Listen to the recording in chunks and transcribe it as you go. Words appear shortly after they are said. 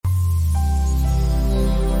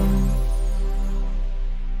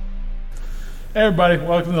Hey everybody,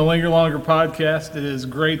 welcome to the Linger Longer podcast. It is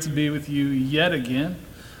great to be with you yet again.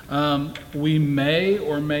 We may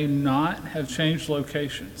or may not have changed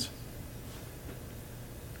locations.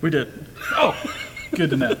 We did. Oh,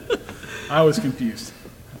 good to know. I was confused.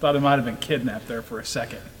 I thought I might have been kidnapped there for a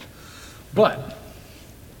second. But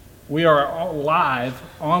we are all live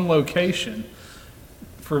on location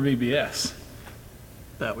for VBS.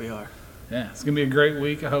 That we are. Yeah, it's going to be a great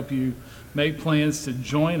week. I hope you make plans to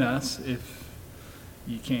join us if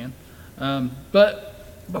you can.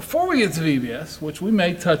 But before we get to VBS, which we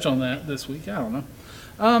may touch on that this week, I don't know,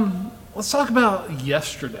 let's talk about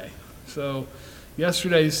yesterday. So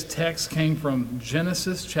yesterday's text came from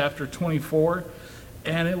Genesis chapter 24,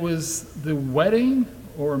 and it was the wedding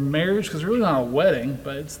or marriage, because it's really not a wedding,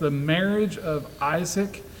 but it's the marriage of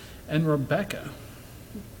Isaac and Rebekah.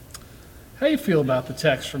 How do you feel about the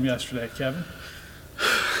text from yesterday, Kevin?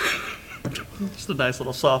 Just a nice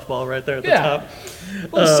little softball right there at the top. A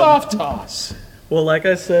little soft toss. Well, like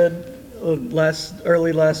I said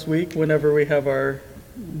early last week, whenever we have our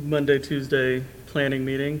Monday, Tuesday planning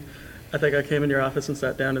meeting, I think I came in your office and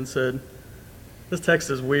sat down and said, this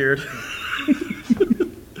text is weird.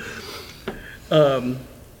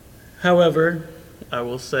 However, I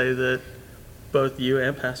will say that both you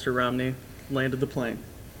and Pastor Romney landed the plane.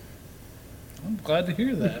 I'm glad to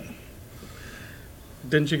hear that.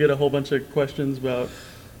 Didn't you get a whole bunch of questions about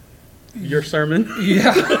your sermon?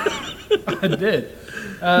 Yeah, I did.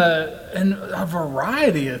 And a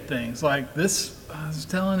variety of things. Like this, I was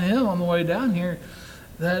telling him on the way down here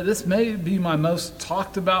that this may be my most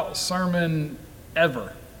talked about sermon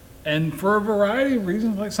ever. And for a variety of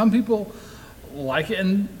reasons, like some people like it.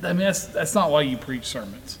 And I mean, that's not why you preach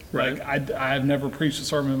sermons. Right. Like I've never preached a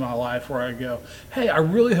sermon in my life where I go, hey, I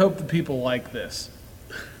really hope the people like this.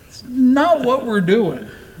 Not what we're doing.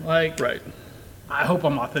 Like, Right. I hope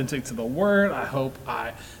I'm authentic to the word. I hope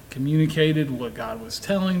I communicated what God was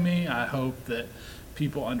telling me. I hope that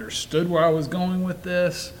people understood where I was going with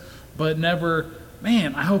this, but never,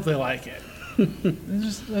 man, I hope they like it.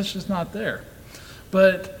 That's just not there.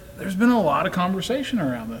 But there's been a lot of conversation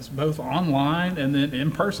around this, both online and then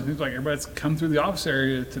in person. It's like everybody's come through the office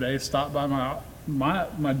area today, stopped by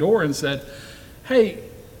my door and said, hey,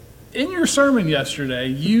 in your sermon yesterday,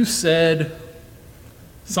 you said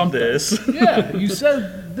something. This. Yeah, you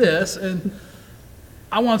said this, and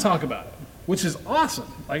I want to talk about it, which is awesome.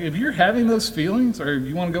 Like, if you're having those feelings, or if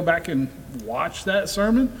you want to go back and watch that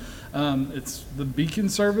sermon, it's the Beacon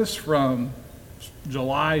service from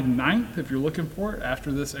July 9th, if you're looking for it, after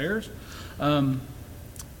this airs. Look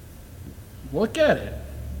at it.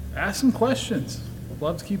 Ask some questions. I'd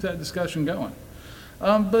love to keep that discussion going.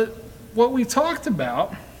 But what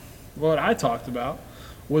I talked about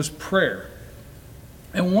was prayer.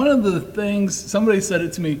 And one of the things, somebody said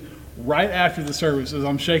it to me right after the service as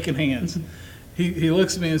I'm shaking hands. He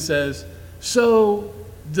looks at me and says, so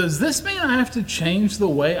does this mean I have to change the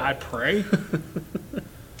way I pray?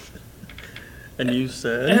 And you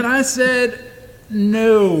said? And I said,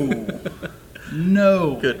 no.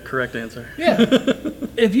 No. Good, correct answer. Yeah.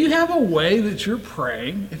 If you have a way that you're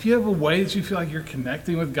praying, if you have a way that you feel like you're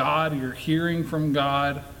connecting with God, you're hearing from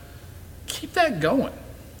God, keep that going.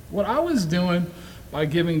 What I was doing by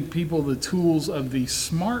giving people the tools of the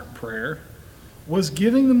SMART prayer was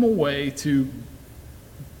giving them a way to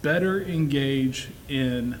better engage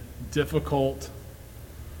in difficult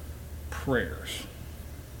prayers.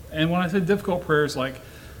 And when I say difficult prayers, like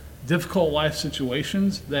difficult life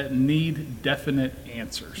situations that need definite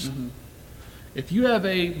answers. Mm-hmm. If you have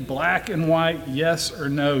a black and white, yes or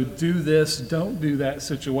no, do this, don't do that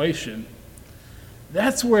situation,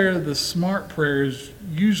 that's where the SMART prayer is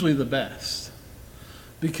usually the best,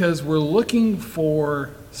 because we're looking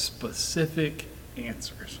for specific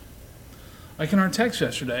answers. Like in our text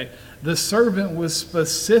yesterday, the servant was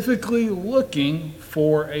specifically looking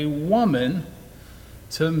for a woman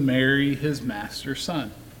to marry his master's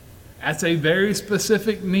son. That's a very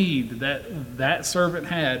specific need that servant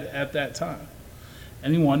had at that time.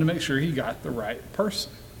 And he wanted to make sure he got the right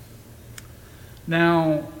person.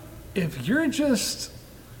 Now, if you're just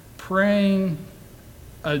praying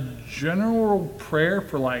a general prayer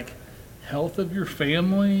for like health of your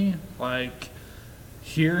family, like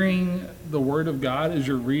hearing the word of God as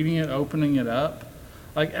you're reading it, opening it up,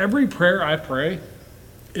 like every prayer I pray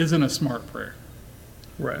isn't a SMART prayer.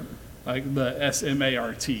 Right. Like the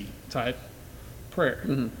SMART type prayer.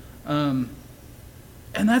 Mm-hmm.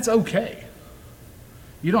 And that's okay.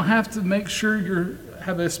 You don't have to make sure you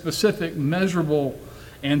have a specific, measurable,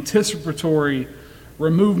 anticipatory,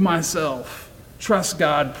 remove myself, trust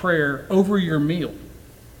God prayer over your meal.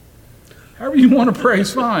 However you want to pray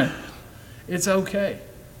is fine. It's okay.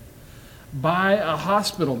 By a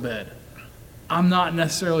hospital bed, I'm not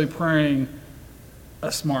necessarily praying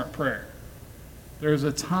a smart prayer. There's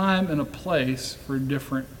a time and a place for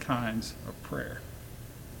different kinds of prayer.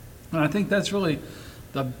 And I think that's really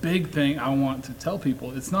the big thing I want to tell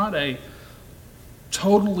people. It's not a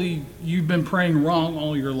totally, you've been praying wrong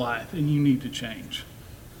all your life and you need to change.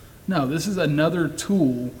 No, this is another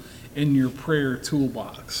tool in your prayer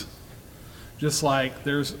toolbox. Just like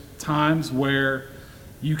there's times where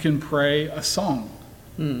you can pray a song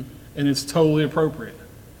and it's totally appropriate.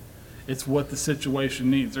 It's what the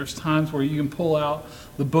situation needs. There's times where you can pull out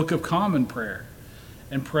the Book of Common Prayer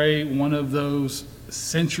and pray one of those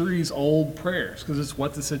centuries old prayers because it's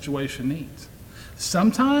what the situation needs.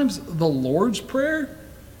 Sometimes the Lord's Prayer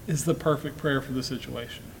is the perfect prayer for the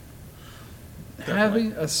situation. Definitely.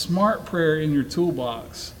 Having a smart prayer in your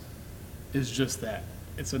toolbox is just that.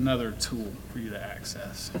 It's another tool for you to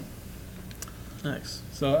access. Nice.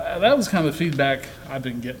 So that was kind of the feedback I've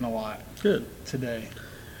been getting a lot. Good. Today.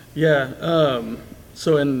 Yeah.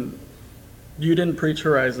 You didn't preach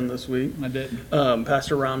Horizon this week. I didn't.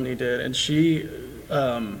 Pastor Romney did, and she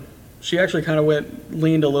actually kind of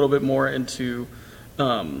leaned a little bit more into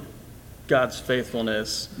God's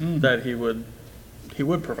faithfulness that He would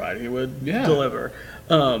provide, He would deliver.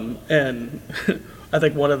 And I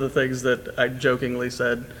think one of the things that I jokingly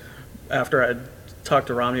said after I talked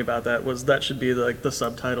to Romney about that should be the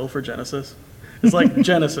subtitle for Genesis. It's like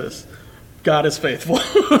Genesis, God is faithful.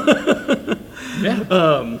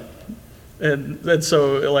 Yeah. And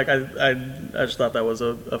so like I just thought that was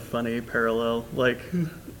a funny parallel, like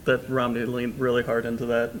that Romney leaned really hard into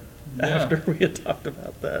that after we had talked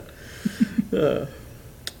about that.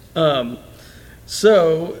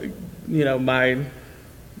 So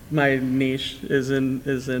my niche is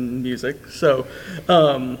in music. So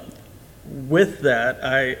with that,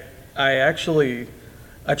 I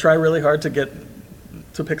try really hard to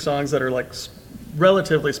pick songs that are like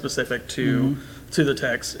relatively specific to the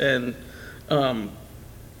text, and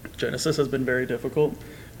Genesis has been very difficult.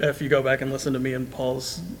 If you go back and listen to me and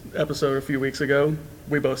Paul's episode a few weeks ago,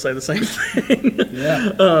 we both say the same thing.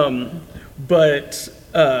 Yeah. But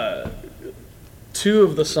two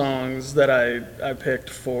of the songs that I picked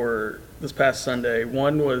for this past Sunday,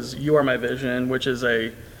 one was "You Are My Vision," which is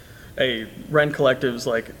a Ren Collective's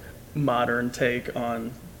like modern take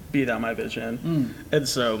on "Be Thou My Vision," and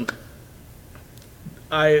so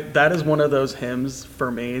that is one of those hymns for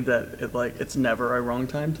me that it's never a wrong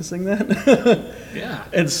time to sing that. Yeah.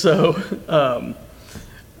 And so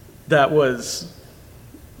that was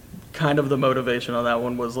kind of the motivation on that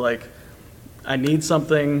one, was like, I need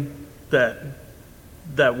something that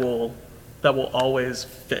will always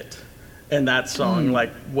fit. And that song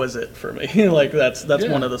was it for me. Like that's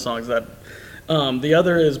one of the songs that the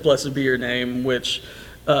other is "Blessed Be Your Name," which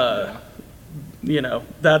that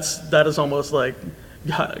is almost like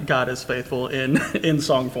God is faithful in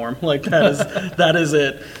song form. Like that is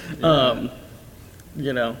it.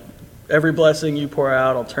 Every blessing you pour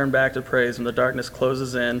out, I'll turn back to praise. When the darkness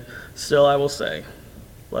closes in, still I will say,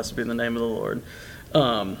 blessed be the name of the Lord.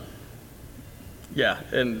 And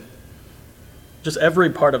just every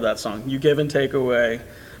part of that song, you give and take away,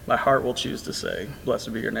 my heart will choose to say,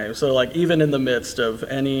 blessed be your name. So like even in the midst of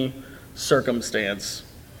any circumstance,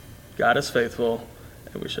 God is faithful,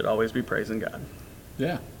 and we should always be praising God.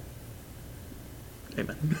 Yeah.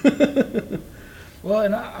 Amen. Well,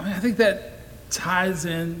 and I think that ties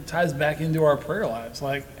back into our prayer lives.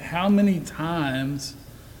 Like, how many times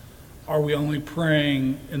are we only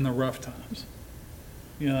praying in the rough times?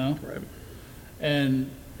 Right. And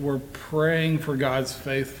we're praying for God's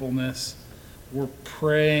faithfulness. We're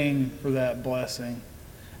praying for that blessing.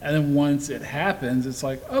 And then once it happens, it's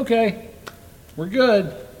like, okay, we're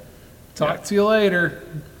good. Talk to you later.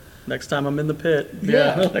 Next time I'm in the pit.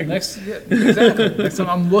 Exactly. Next time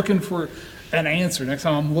I'm looking for an answer. Next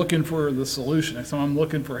time I'm looking for the solution. Next time I'm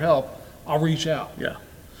looking for help, I'll reach out. Yeah.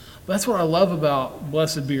 That's what I love about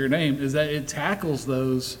 "Blessed Be Your Name," is that it tackles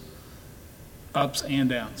those ups and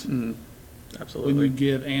downs. Absolutely. When you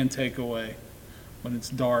give and take away, when it's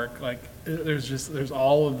dark, like there's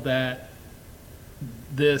all of that,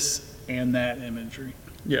 this and that imagery.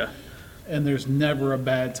 Yeah. And there's never a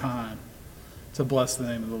bad time to bless the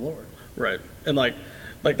name of the Lord. Right. And like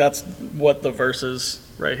that's what the verse is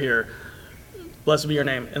right here. Blessed be your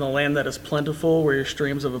name in a land that is plentiful, where your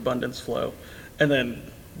streams of abundance flow. And then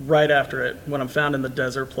right after it, when I'm found in the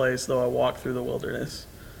desert place, though I walk through the wilderness.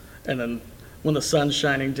 And then when the sun's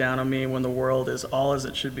shining down on me, when the world is all as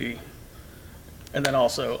it should be. And then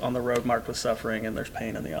also on the road marked with suffering, and there's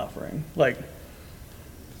pain in the offering. Like,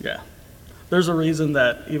 yeah. There's a reason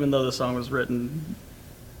that even though the song was written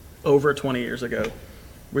over 20 years ago,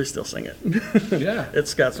 we still sing it. Yeah.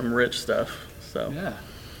 It's got some rich stuff. So Yeah.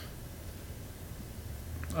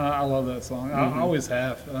 I love that song. I always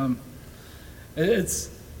have. It's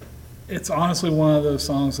honestly one of those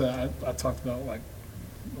songs that I talked about like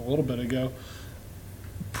a little bit ago.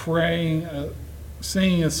 Praying,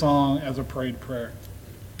 singing a song as a prayed prayer.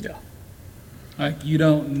 yeah, Like you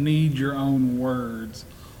don't need your own words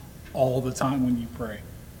all the time when you pray.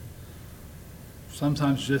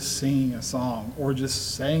 Sometimes just singing a song or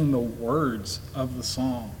just saying the words of the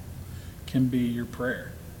song can be your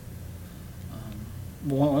prayer.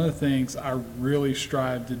 One of the things I really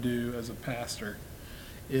strive to do as a pastor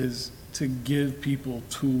is to give people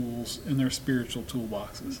tools in their spiritual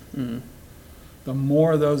toolboxes. The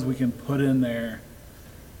more of those we can put in there,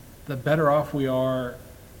 the better off we are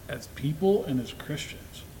as people and as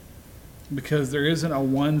Christians. Because there isn't a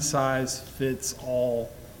one-size-fits-all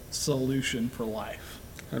solution for life.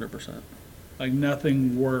 100%. Like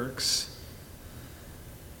nothing works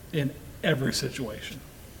in every situation.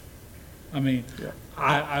 I mean, Yeah.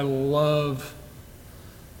 I love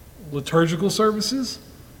liturgical services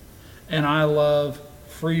and I love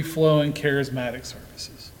free-flowing charismatic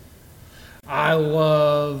services. I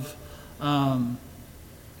love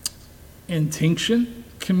intinction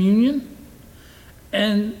communion.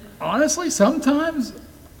 And honestly, sometimes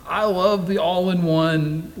I love the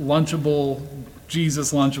all-in-one lunchable,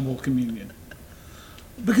 Jesus lunchable communion.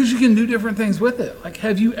 Because you can do different things with it. Like,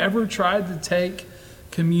 have you ever tried to take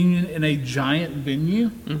communion in a giant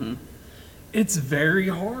venue? It's very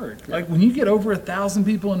hard. Like, when you get over 1,000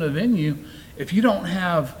 people in a venue, if you don't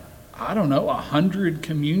have, I don't know, 100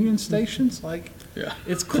 communion stations, like, Yeah.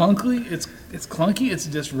 it's clunky, it's clunky, it's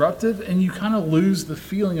disruptive, and you kind of lose the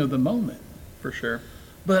feeling of the moment. For sure.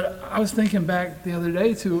 But I was thinking back the other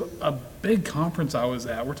day to a big conference I was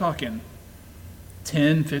at. We're talking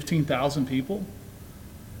 10, 15,000 people.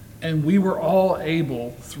 And we were all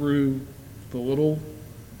able, through the little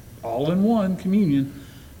all-in-one communion,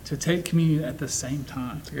 to take communion at the same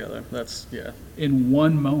time Together. That's, yeah. in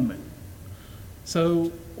one moment.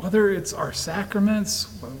 So whether it's our sacraments,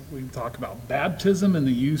 we can talk about baptism and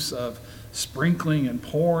the use of sprinkling and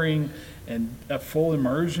pouring and a full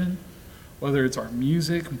immersion, whether it's our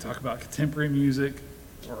music, we talk about contemporary music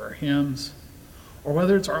or our hymns, or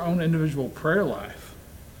whether it's our own individual prayer life.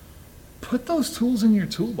 Put those tools in your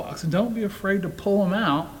toolbox and don't be afraid to pull them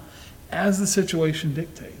out as the situation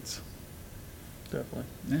dictates. Definitely.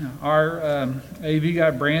 Yeah, our AV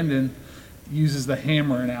guy Brandon uses the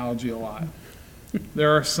hammer analogy a lot.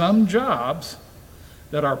 There are some jobs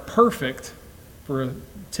that are perfect for a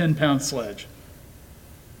 10-pound sledge.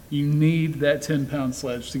 You need that 10-pound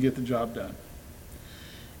sledge to get the job done.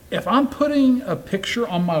 If I'm putting a picture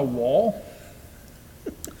on my wall,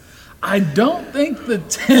 I don't think the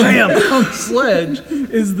 10-pound sledge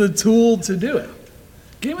is the tool to do it.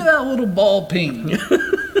 Give me that little ball peen,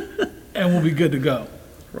 and we'll be good to go.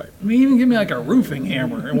 Right. I mean, even give me like a roofing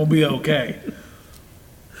hammer, and we'll be okay.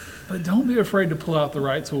 But don't be afraid to pull out the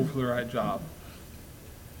right tool for the right job.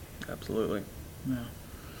 Absolutely. Yeah.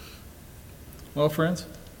 Well, friends,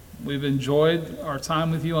 we've enjoyed our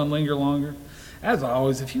time with you on Linger Longer. As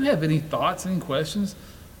always, if you have any thoughts, any questions,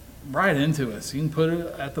 write into us. You can put it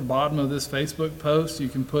at the bottom of this Facebook post. You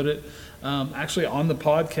can put it actually on the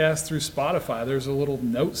podcast through Spotify. There's a little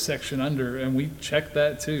notes section under, and we check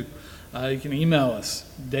that too. You can email us,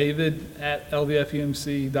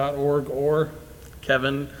 david@lvfumc.org, or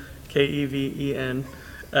Keven, Keven,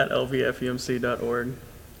 @lvfumc.org.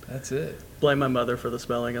 that's it. Blame my mother for the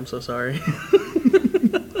spelling. I'm so sorry.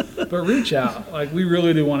 But reach out. Like, we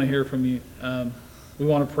really do want to hear from you. We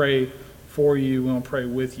want to pray for you. We want to pray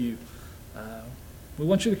with you. We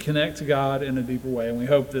want you to connect to God in a deeper way, and we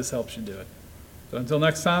hope this helps you do it. So until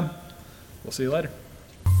next time, we'll see you later.